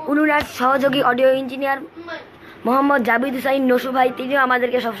উনার সহযোগী অডিও ইঞ্জিনিয়ার মোহাম্মদ জাবিদ হোসেন নসু ভাই তিনিও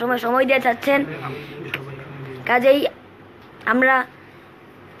আমাদেরকে সবসময় সময় দিয়ে যাচ্ছেন। কাজেই আমরা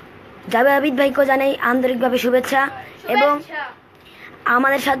জাবিদ ভাইকেও জানাই আন্তরিকভাবে শুভেচ্ছা এবং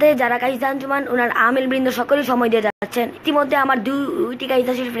আমাদের সাথে যারা কাসিদা আঞ্জুমান ওনার আমিল বৃন্দ সকলেই সময় দিয়ে যাচ্ছেন। ইতিমধ্যে আমার 2টি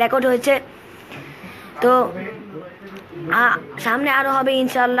কাসিদা শরীফ রেকর্ড হয়েছে, তো সামনে আরও হবে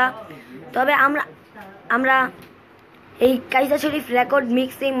ইনশাআল্লাহ। তবে আমরা এই কাসিদা শরীফ রেকর্ড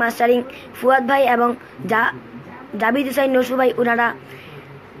মিক্সিং মাস্টারিং ফুয়াদ ভাই এবং জাবিদ হোসেন নসু ভাই ওনারা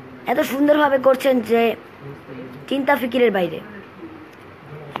এত সুন্দরভাবে করছেন যে চিন্তা ফিকিরের বাইরে।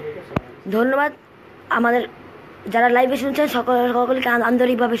 ধন্যবাদ। আমাদের যারা লাইভে শুনছেন সকলকে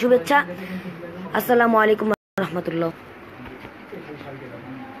আন্তরিকভাবে শুভেচ্ছা। আসসালামু আলাইকুম ওয়া রাহমাতুল্লাহ।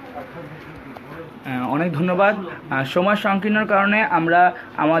 অনেক ধন্যবাদ। সময় সংকীর্ণর কারণে আমরা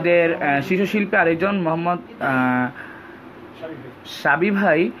আমাদের শিশু শিল্পী আরেকজন মোহাম্মদ সাবি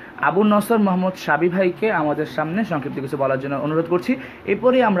ভাই আবু নসর মোহাম্মদ সাবি ভাইকে আমাদের সামনে সংক্ষিপ্ত কিছু বলার জন্য অনুরোধ করছি।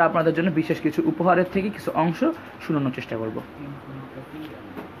 এরপরে আমরা আপনাদের জন্য বিশেষ কিছু উপহারের থেকে কিছু অংশ শোনানোর চেষ্টা করব।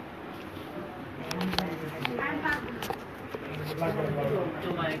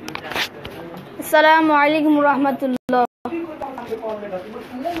 আসসালামু আলাইকুম ওয়া রাহমাতুল্লাহ।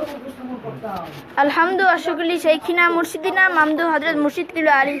 আলহামদুলিল্লাহ শুকরি শাইখিনা মুর্শিদিনা মামদুহ হযরত মুর্শিদ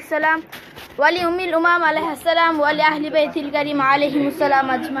কিবলা আলাইহিস সালাম ওয়ালি উম্মিল উমাম আলাইহিস সালাম ওয়ালি আহলি বাইতিল কারীম আলাইহিমুস সালাম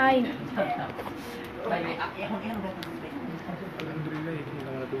আজমাইন।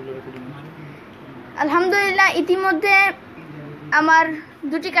 আলহামদুলিল্লাহ ইতিমধ্যে আমার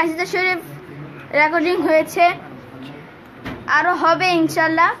 2টি কাসিদা শরীফ রেকর্ডিং হয়েছে আরও হবে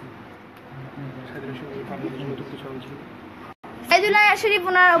ইনশাল্লাহ। সাইদুল্লাহ শরীফ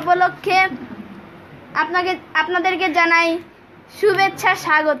ওনার উপলক্ষে আপনাদেরকে জানাই শুভেচ্ছা,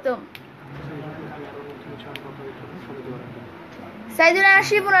 স্বাগত। সাইদুল্লাহ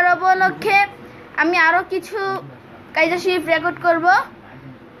শরীফ ওনার উপলক্ষে আমি আরও কিছু কায়দা শরীফ রেকর্ড করব,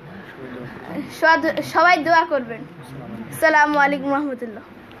 সবাই দোয়া করবেন। আসসালামু আলাইকুম রহমতুল্লাহ।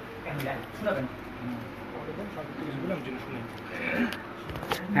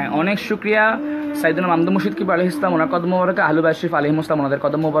 হ্যাঁ, অনেক শুক্রিয়া সাইদুল মামদু মুর্শিদ কিবরিয়া আলাইহিস সালাম, ওনার কদম মোবারকে, আহলু বাইত শরীফ আলাইহিস সালাম ওনাদের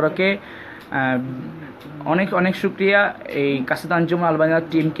কদম মোবারকে অনেক অনেক শুক্রিয়া এই কাসিদা আঞ্জুমান আলবানিয়ার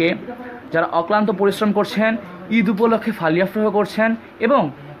টিমকে, যারা অক্লান্ত পরিশ্রম করছেন, ঈদ উপলক্ষে ফালিয়া ফ্রহ করছেন এবং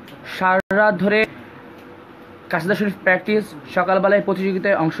সারা রাত ধরে কাসিদা শরীফ প্র্যাকটিস, সকালবেলায়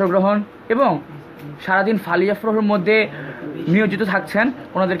প্রতিযোগিতায় অংশগ্রহণ এবং সারাদিন ফালিয়া ফ্রহর মধ্যে নিয়োজিত থাকছেন।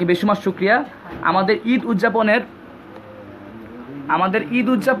 ওনাদেরকে বেশুমার শুক্রিয়া। আমাদের ঈদ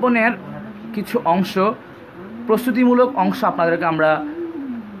উদযাপনের কিছু অংশ, প্রস্তুতিমূলক অংশ আপনাদেরকে আমরা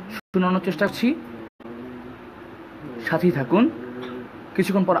শোনানোর চেষ্টা করছি, সাথেই থাকুন।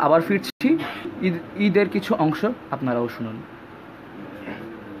 কিছুক্ষণ পর আবার ফিরছি। ঈদের কিছু অংশ আপনারাও শুনুন।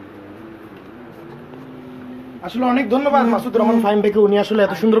 আসলে অনেক ধন্যবাদ মাসুদ রহমান ফাহিম ভাইকে, উনি আসলে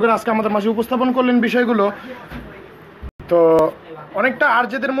এত সুন্দর করে আজকে আমাদের মাঝে উপস্থাপন করলেন বিষয়গুলো। তো অনেকটা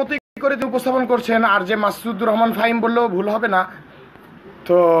আরজেদের মতোই করে উপস্থাপন করছেন, আর যে মাসুদুর রহমান ফাহিম বললেও ভুল হবে না।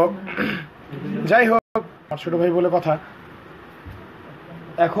 তো যাই হোক, ছোট ভাই বলে কথা।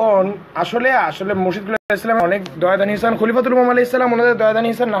 এখন আসলে মুর্শিদুল ইসলাম অনেক দয়াদানি ইহসান, খলিফাতুল উম্মাহ আলাইহিস সালাম ওনাদের দয়াদানি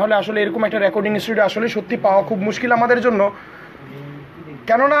ইহসান না হলে আসলে এরকম একটা রেকর্ডিং স্টুডিও আসলে সত্যি পাওয়া খুব মুশকিল আমাদের জন্য।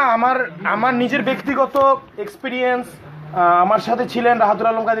 কেননা আমার নিজের ব্যক্তিগত এক্সপিরিয়েন্স, আমার সাথে ছিলেন রাহাতুল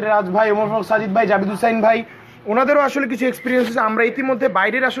আলম কাদের রাজ ভাই, ওমর ফারুক সাজিদ ভাই, জাবিদ হুসাইন ভাই, ওনাদেরও আসলে কিছু এক্সপিরিয়েন্স আছে। আমরা ইতিমধ্যে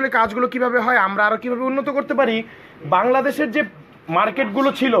বাইরের আসলে কাজগুলো কিভাবে হয়, আমরা আরও কীভাবে উন্নত করতে পারি, বাংলাদেশের যে মার্কেটগুলো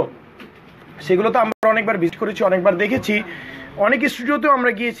ছিল সেগুলো তো আমরা অনেকবার ভিজিট করেছি, অনেকবার দেখেছি, অনেক স্টুডিওতেও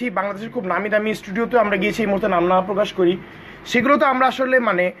আমরা গিয়েছি, বাংলাদেশের খুব নামি দামি স্টুডিওতেও আমরা গিয়েছি, এই মুহূর্তে নাম না প্রকাশ করি। সেগুলো তো আমরা আসলে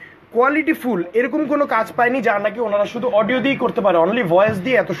কোয়ালিটি ফুল এরকম কোনো কাজ পাইনি যা নাকি ওনারা শুধু অডিও দিয়েই করতে পারে, অনলি ভয়েস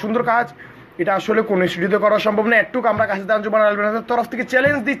দিয়ে এত সুন্দর কাজ এটা আসলে কোনো স্টুডিওতে করা সম্ভব না। একটুকু আমরা কাসিদা আঞ্জুমান আলবেনাদের তরফ থেকে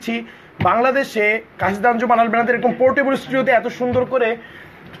চ্যালেঞ্জ দিচ্ছি, বাংলাদেশে কাসিদা আঞ্জুমান আলবেনাদের এরকম পোর্টেবল স্টুডিওতে এত সুন্দর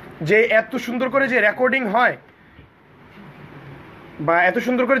করে যে রেকর্ডিং হয় বা এত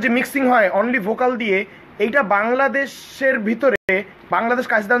সুন্দর করে যে মিক্সিং হয় অনলি ভোকাল দিয়ে, এইটা বাংলাদেশের ভিতরে বাংলাদেশ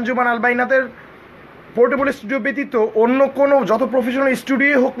কাসিদা আঞ্জুমান আলবাইনাতের পোর্টেবল স্টুডিও ব্যতীত অন্য কোনো যত প্রফেশনাল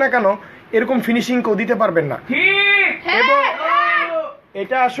স্টুডিও হোক না কেন এরকম ফিনিশিং কেউ দিতে পারবেন না। এবং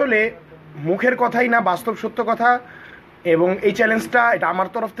এটা আসলে মুখের কথাই না, বাস্তব সত্য কথা। এবং এই চ্যালেঞ্জটা এটা আমার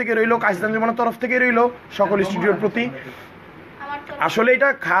তরফ থেকে রইল, কাসিদা আঞ্জুমানের তরফ থেকে রইল সকল স্টুডিওর প্রতি। আসলে এটা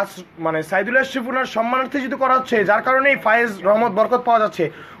খাস সাইদুল্লাহ শরীফ ওনার সম্মানার্থে যেহেতু করা হচ্ছে, যার কারণে ফায়েজ রহমত বরকত পাওয়া যাচ্ছে,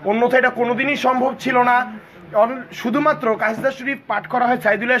 অন্যথা এটা কোনোদিনই সম্ভব ছিল না। শুধুমাত্র কাসিদা শরীফ পাঠ করা হয়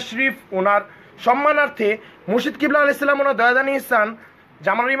সাইদুল্লাহ শরীফ ওনার সম্মানার্থে। মুর্শিদ কিবলা আলাইহিস সালাম ওনার দয়াদানি ইহসান,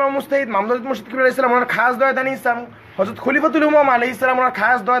 জামানুল ইমাম মুস্তাহিদ মামদুদ মুর্শিদ কিবলা আলাইহিস সালাম ওনার খাস দয়াদানি ইহসান, হযরত খলিফাতুল উম্মাহ আলাইহিস সালাম ওনার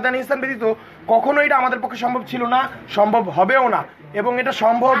খাস দয়াদানি ইহসান ব্যতীত কখনো এটা আমাদের পক্ষে সম্ভব ছিল না, সম্ভব হবেও না। এবং এটা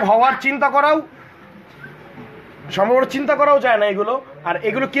সম্ভব হওয়ার চিন্তা করাও যায় না এগুলো। আর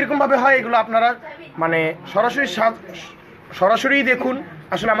এগুলো কিরকম ভাবে হয় এগুলো আপনারা সরাসরি দেখুন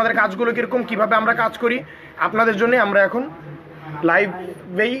আসলে আমাদের কাজগুলো কিরকম, কিভাবে আমরা কাজ করি। আপনাদের জন্য আমরা এখন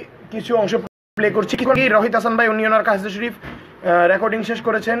লাইভেই কিছু অংশ প্লে করছি। রহিত হাসান ভাই উনি ওনার কাসিদা শরীফ রেকর্ডিং শেষ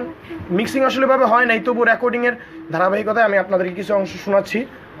করেছেন, মিক্সিং আসলে ভাবে হয় নাই, তবু রেকর্ডিং এর ধারাবাহিকতায় আমি আপনাদেরকে কিছু অংশ শোনাচ্ছি,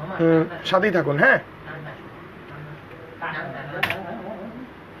 সাথেই থাকুন। হ্যাঁ,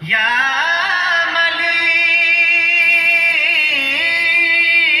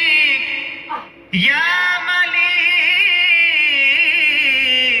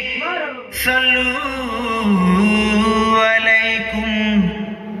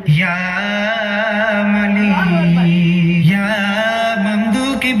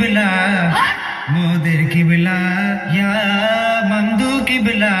 মোদের কিবলা ইয়া মামদু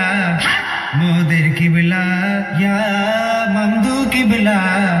কিবলা, মোদের কিবলা ইয়া মামদু কিবলা,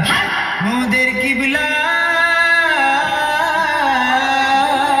 মোদের কিবলা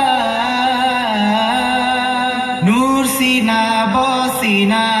নূর সিনা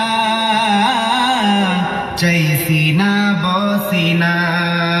বসিনা চাই সিনা বসিনা,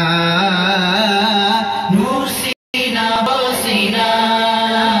 নূর সিনা বসিনা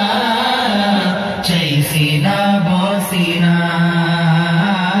চাই সিনা বসিনা,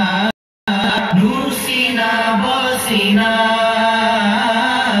 নূর সিনা বসিনা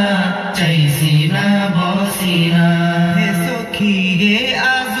চাই সিনা বসিনা। হে সখী হে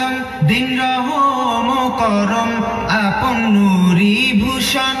আজম দিন রহম করম আপন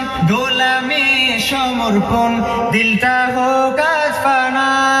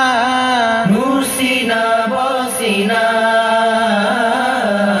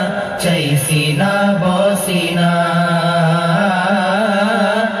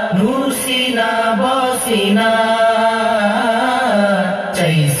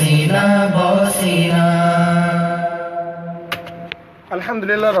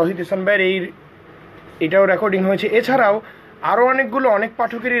আলহামদুলিল্লাহ রহিত ইসলাম ভাইয়ের এটাও রেকর্ডিং হয়েছে। এছাড়াও আরও অনেক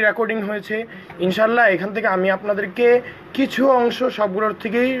পাঠকেরই রেকর্ডিং হয়েছে। ইনশাল্লাহ এখান থেকে আমি আপনাদেরকে কিছু অংশ সবগুলোর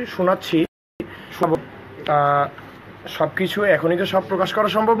থেকেই শোনাচ্ছি। সব কিছু এখনই তো সব প্রকাশ করা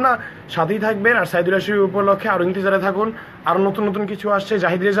সম্ভব না, সাথেই থাকবেন। আর সাইদুল্লাহ শরীফ উপলক্ষে আরও ইন্তজারে থাকুন, আরও নতুন কিছু আসছে।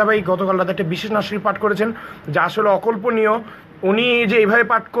 জাহিদ রেজা ভাই গতকাল রাতে একটা বিশেষ নাচ শরীফ পাঠ করেছেন, যা আসলে অকল্পনীয়। উনি যে এইভাবে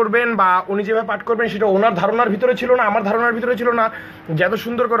পাঠ করবেন বা উনি যেভাবে পাঠ করবেন সেটা ওনার ধারণার ভিতরে ছিল না, আমার ধারণার ভিতরে ছিল না যে এত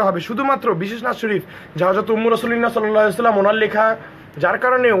সুন্দর করে হবে। শুধুমাত্র বিশেষ নাচ শরীফ যা হজরত উম্মু রাসূলুল্লাহ সাল্লাল্লাহু আলাইহি ওয়াসাল্লাম ওনার লেখা, যার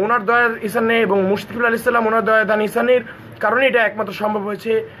কারণে ওনার দয়ার ইসানে এবং মুশতাকিল আলাইহিস সালাম ওনার দয়া দান ইসানের কারণে এটা একমাত্র সম্ভব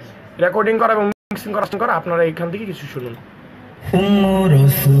হয়েছে রেকর্ডিং করা এবং মিক্সিং করা। আপনারা এখান থেকে কিছু শুনুন। উম্মু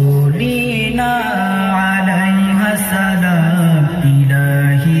রাসূলিনা আলাইহা সালাম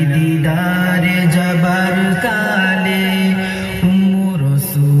ইলাহি দিদারে জবার কালে, উম্মু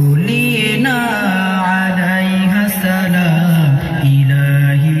রাসূলিনা আলাইহা সালাম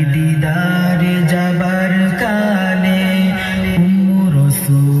ইলাহি দিদারে জবার কালে, উম্মু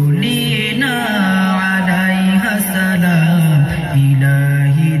রাসূলিনা আলাইহা সালাম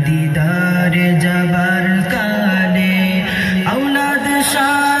ইলাহি দিদারে জবার কালে, আওলাদ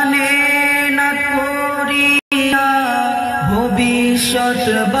শানে নাত পড়িয়া ভবিষ্যৎ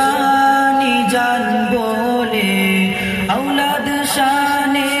বাণী জান বলে, আওলাদ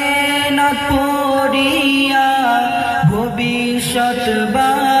শানে নাত পড়িয়া ভবিষ্যৎ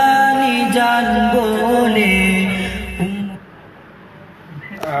বাণী জান বলে।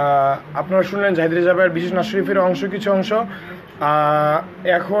 আপনারা শুনলেন জাহিদ রেজা ভাইয়ের বিশেষ নাচ শরীফের কিছু অংশ।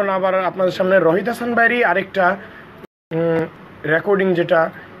 এখন আবার আপনাদের সামনে রহিত হাসান ভাইয়েরই আরেকটা রেকর্ডিং, যেটা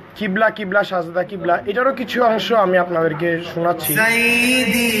কিবলা কিবলা সাজদা কিবলা, এটারও কিছু অংশ আমি আপনাদেরকে শোনাচ্ছি।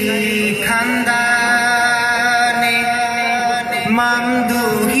 সাইদি খানদানে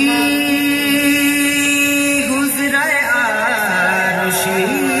মামদুহি হুজরায়ে আরশি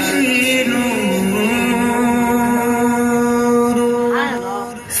নূর,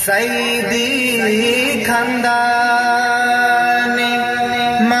 সাইদি খানদানে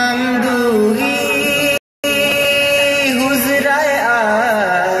মামদুহি হুজরায়ে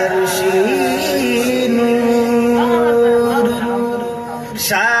আরশি নূর,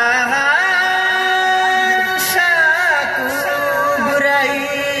 শাকুবরাই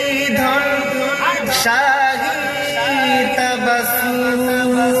ধন শাহী তাবাসসুম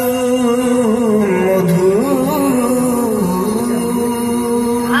মধুর,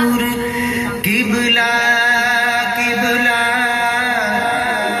 কিবলা কিবলা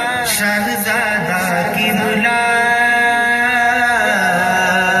শাহজাদা কিবলা,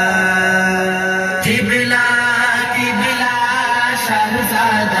 কিবলা কিবলা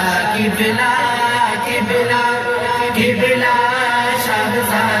শাহজাদা কিবলা, কিবলা কিবলা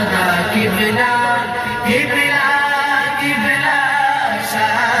শাহজাদা কিবলা, কিবলা কিবলা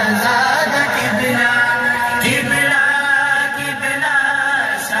শাহজাদা কিবলা, কিবলা কিবলা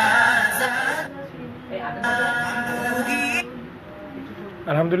শাহজাদা।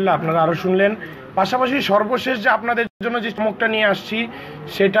 আলহামদুলিল্লাহ আপনারা আরও শুনলেন। পাশাপাশি সর্বশেষ যে আপনাদের জন্য যে চমকটা নিয়ে আসছি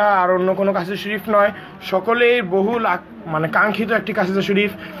সেটা আর অন্য কোনো কাসিদ শরীফ নয়, সকলেই বহু কাঙ্ক্ষিত একটি কাসিদ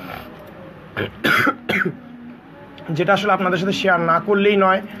শরীফ, যেটা আসলে আপনাদের সাথে শেয়ার না করলেই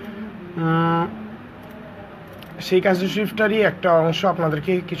নয়। সেই কাসিদ শরীফটারই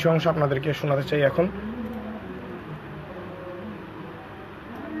কিছু অংশ আপনাদেরকে শোনাতে চাই এখন।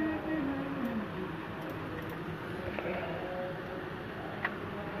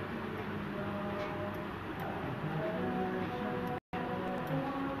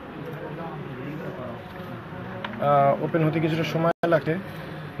 ওপেন হতে কিছুটা সময় লাগে,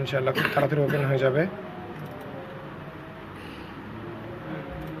 ইনশাআল্লাহ খুব তাড়াতাড়ি ওপেন হয়ে যাবে।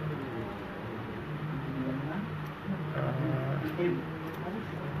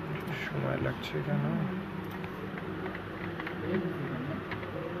 সময় লাগছে কেন?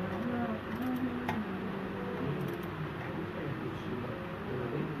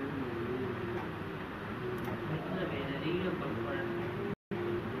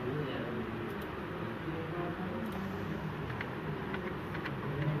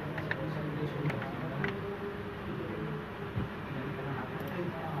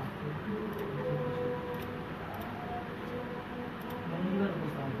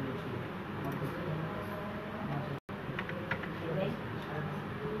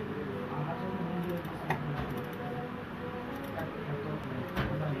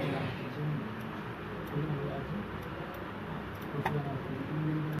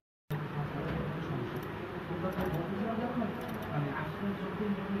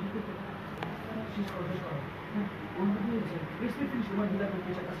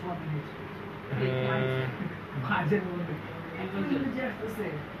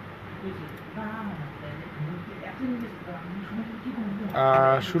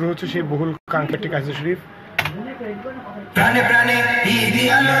 শুরু হচ্ছে সেই বহুল কাঙ্ক্ষিত একটি কাজী শরীফ। প্রাণে প্রাণে ঈদি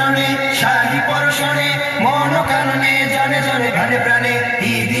আলোড়নে শাহী পরশনে মন কাননে জনে জনে প্রাণে প্রাণে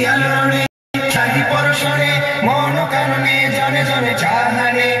ঈদি আলোড়নে শাহী পরশনে মন কাননে জনে জনে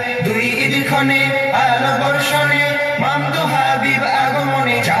চাহানে দুই ঈদ ক্ষণে আলো বর্ষণে মামদু হাবিব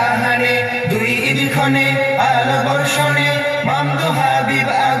আগমনে চাহানে দুই ঈদ ক্ষণে আলো বর্ষণে মামদু হাবিব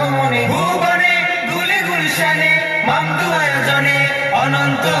আগমনে ভুবনে গুলে গুলশানে মামদু আয়োজনে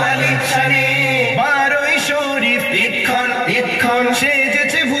অনন্ত আলিশানে বারোই শরীফ ঈদক্ষণ ঈদক্ষণ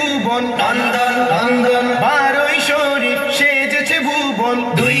সেজেছে ভুবন নন্দন নন্দন বারোই শরীফ সেজেছে ভুবন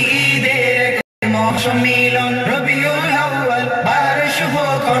দুই ঈদের সম্মিলন রবিউল আউয়াল 12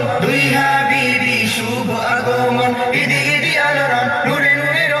 শুভক্ষণ দুই হাবিবি শুভ আগমন ঈদ ঈদি আলোড়ন নূরে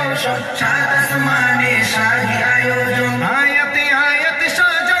নূরে রোশন সাত আসমানে শাহী আয়োজন আয়াতে আয়াতে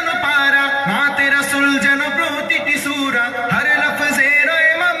সাজানো পারা নাতে রাসূল যেন প্রতিটি সূরা হর লফজে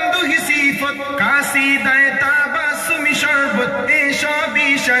রয়ে মামদুহি সিফত কাসিদায়ে তাবাসসুমি শরবত এসবই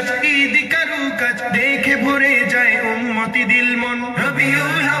সাজ ঈদ কারুকাজ দেখে ভরে যায় উম্মতি দিল মন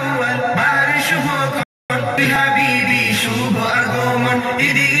রবিউল আউয়াল 12 শুভক্ষণ দুই হাবিবি শুভ আগমন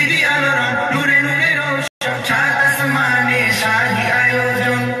ঈদ ঈদি আলোড়ন নূরে নূরে রোশন সাত আসমানে শাহী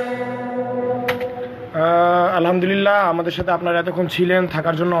আয়োজন। আলহামদুলিল্লাহ, আমাদের সাথে আপনারা এতক্ষণ ছিলেন,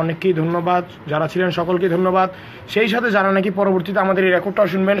 থাকার জন্য অনেককেই ধন্যবাদ। যারা ছিলেন সকলকে ধন্যবাদ। সেই সাথে যারা নাকি পরবর্তীতে আমাদের এই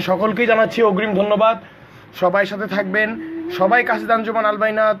রেকর্ডটা শুনবেন সকলকেই জানাচ্ছি অগ্রিম ধন্যবাদ। সবাই সাথে থাকবেন, সবাই কাসিদ আঞ্জুমান আল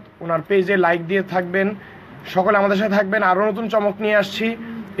বাইনাত ওনার পেজে লাইক দিয়ে থাকবেন, সকলে আমাদের সাথে থাকবেন। আরও নতুন চমক নিয়ে আসছি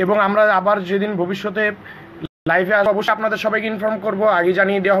এবং আমরা আবার যেদিন ভবিষ্যতে লাইভে আসবো অবশ্যই আপনাদের সবাইকে ইনফর্ম করবো, আগে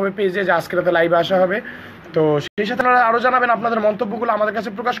জানিয়ে দেওয়া হবে পেজে যে আজকে রাতে লাইভে আসা হবে। তো সেই সাথে আপনারা আরও জানাবেন, আপনাদের মন্তব্যগুলো আমাদের কাছে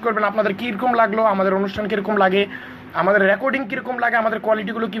প্রকাশ করবেন। আপনাদের কীরকম লাগলো, আমাদের অনুষ্ঠান কীরকম লাগে, আমাদের রেকর্ডিং কীরকম লাগে, আমাদের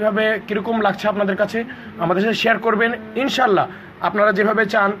কোয়ালিটিগুলো কীভাবে কীরকম লাগছে আপনাদের কাছে আমাদের সাথে শেয়ার করবেন। ইনশাল্লাহ আপনারা যেভাবে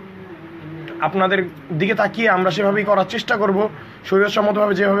চান আপনাদের দিকে তাকিয়ে আমরা সেভাবেই করার চেষ্টা করব,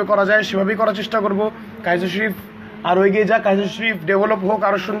 শরীয়তসম্মতভাবে যেভাবে করা যায় সেভাবেই করার চেষ্টা করব। কাজী শরীফ আরও এগিয়ে যাক, কাজী শরীফ ডেভেলপ হোক,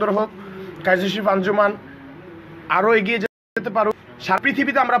 আরও সুন্দর হোক, কাজী শরীফ আঞ্জুমান আরও এগিয়ে যেতে পারো। সারা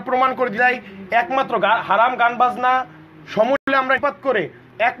পৃথিবীতে আমরা প্রমাণ করে যাই একমাত্র হারাম গান বাজনা সমূলে আমরা নিপাত করে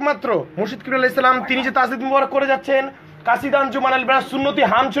একমাত্র মুর্শিদ কিবরিয়া আলাইহিস সালাম তিনি যে তাসদিদ মুবারক করে যাচ্ছেন, কাসিদ আঞ্জুমান আল বাইনাত সুন্নতি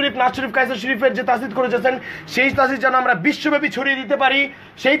হাম শরীফ নাজ শরীফ কায়সা শরীফের যে তাসদিদ করে যাচ্ছেন সেই তাসদিদ যেন আমরা বিশ্বব্যাপী ছড়িয়ে দিতে পারি,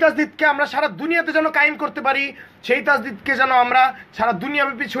 সেই তাসদিদকে আমরা সারা দুনিয়াতে যেন কায়েম করতে পারি, সেই তাসদিদকে যেন আমরা সারা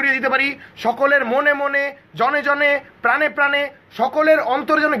দুনিয়াব্যাপী ছড়িয়ে দিতে পারি, সকলের মনে মনে জনে জনে প্রাণে প্রাণে সকলের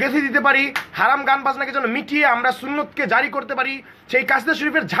অন্তরে যেন গেঁথে দিতে পারি, হারাম গান বাজনাকে যেন মিটিয়ে আমরা সুন্নতকে জারি করতে পারি, সেই কাসিদা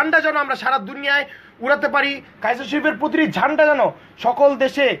শরীফের ঝান্ডা যেন আমরা সারা দুনিয়ায় উড়াতে পারি, কাসিদা শরীফের প্রতিটি ঝান্ডা যেন সকল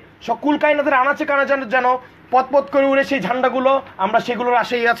দেশে সকল কায়নাতের আনাচে কানা যেন পথ পথ করে উড়ে সেই ঝান্ডাগুলো আমরা সেগুলোর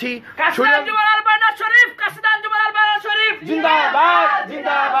আশায় আছি। কাসিদ আঞ্জুমান আল বাইনাত শরীফ, কাসিদ আঞ্জুমান আল বাইনাত শরীফ জিন্দাবাদ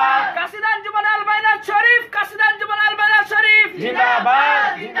জিন্দাবাদ, কাসিদ আঞ্জুমান আল বাইনাত শরীফ, কাসিদ আঞ্জুমান আল বাইনাত শরীফ জিন্দাবাদ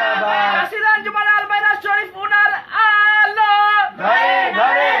জিন্দাবাদ, কাসিদ আঞ্জুমান আল বাইনাত শরীফ উনার আলো ঘরে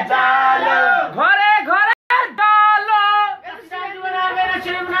ঘরে জালো, ঘরে ঘরে জালো, কাসিদ আঞ্জুমান আল বাইনাত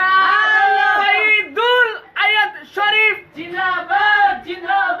শরীফ আলো, সাইদুল আয়াত শরীফ জিন্দাবাদ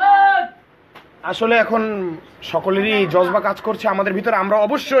জিন্দাবাদ। আসলে এখন সকলেরই জজবা কাজ করছে আমাদের ভিতরে, আমরা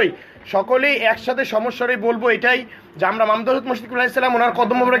অবশ্যই সকলেই একসাথে সমস্যারই বলবো এটাই যে আমরা মামদুদ মুর্শিদ কিবরিয়া আলাইহিস সালাম ওনার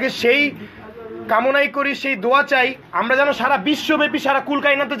কদম মোবারকে সেই কামনাই করি, সেই দোয়া চাই আমরা যেন সারা বিশ্বব্যাপী সারা কুল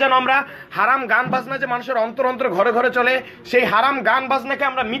কায়নাতে যেন আমরা হারাম গান বাজনা যে মানুষের অন্তর অন্তর ঘরে ঘরে চলে সেই হারাম গান বাজনাকে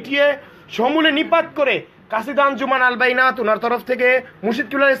আমরা মিটিয়ে সমূলে নিপাত করে কাসিদ আঞ্জুমান আল বাইনাত ওনার তরফ থেকে মুর্শিদ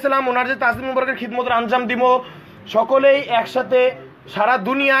কিবরিয়া আলাইহিস সালাম ওনার যে তাসদিদ মুবারকের খিদমতের আঞ্জাম দিব, সকলেই একসাথে সারা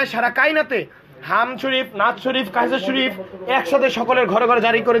দুনিয়ায় সারা কায়নাতে হাম শরীফ নাজ শরীফ কায়সা শরীফ একসাথে সকলের ঘরে ঘরে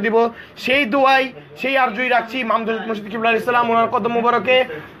জারি করে দিব, সেই দোয়াই সেই আরজুই রাখছি মামদুদ মুর্শিদ কিবরিয়া আলাইহিস সালাম ওনার কদম মুবারকে।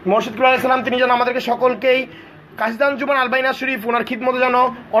 মুর্শিদ কিবরিয়া আলাইহিস সালাম তিনি যেন আমাদেরকে সকলকেই কাসিদ আঞ্জুমান আল বাইনাত শরীফ ওনার খিদমতে যেন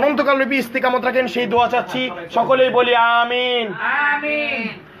অনন্তকালব্যাপী ইস্তিকামত রাখেন সেই দোয়া চাচ্ছি, সকলেই বলি আমিন আমিন।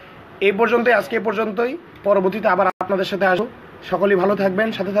 এই পর্যন্তই, আজকে এই পর্যন্তই, পরবর্তীতে আবার আপনাদের সাথে আসবো। সকলেই ভালো থাকবেন,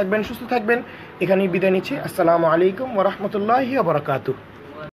 সাথে থাকবেন, সুস্থ থাকবেন। এখানেই বিদায় নিচ্ছি। আসসালামু আলাইকুম ওয়া রাহমাতুল্লাহি ওয়া বারাকাতুহু।